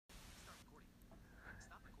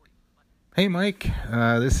Hey Mike,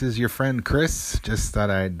 this is your friend Chris. Just thought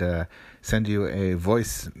I'd send you a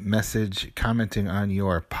voice message commenting on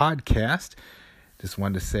your podcast. Just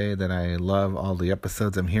wanted to say that I love all the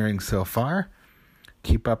episodes I'm hearing so far.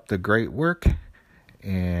 Keep up the great work,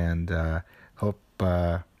 and hope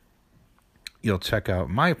you'll check out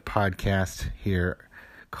my podcast here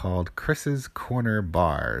called Chris's Corner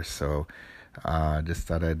Bar. So just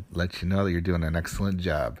thought I'd let you know that you're doing an excellent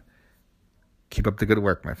job. Keep up the good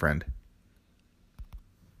work, my friend.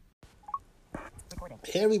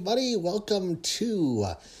 Hey everybody, welcome to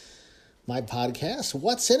my podcast,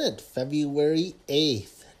 What's in It, February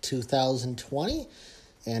 8th, 2020.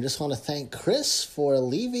 And I just want to thank Chris for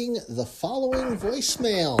leaving the following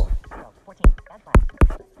voicemail.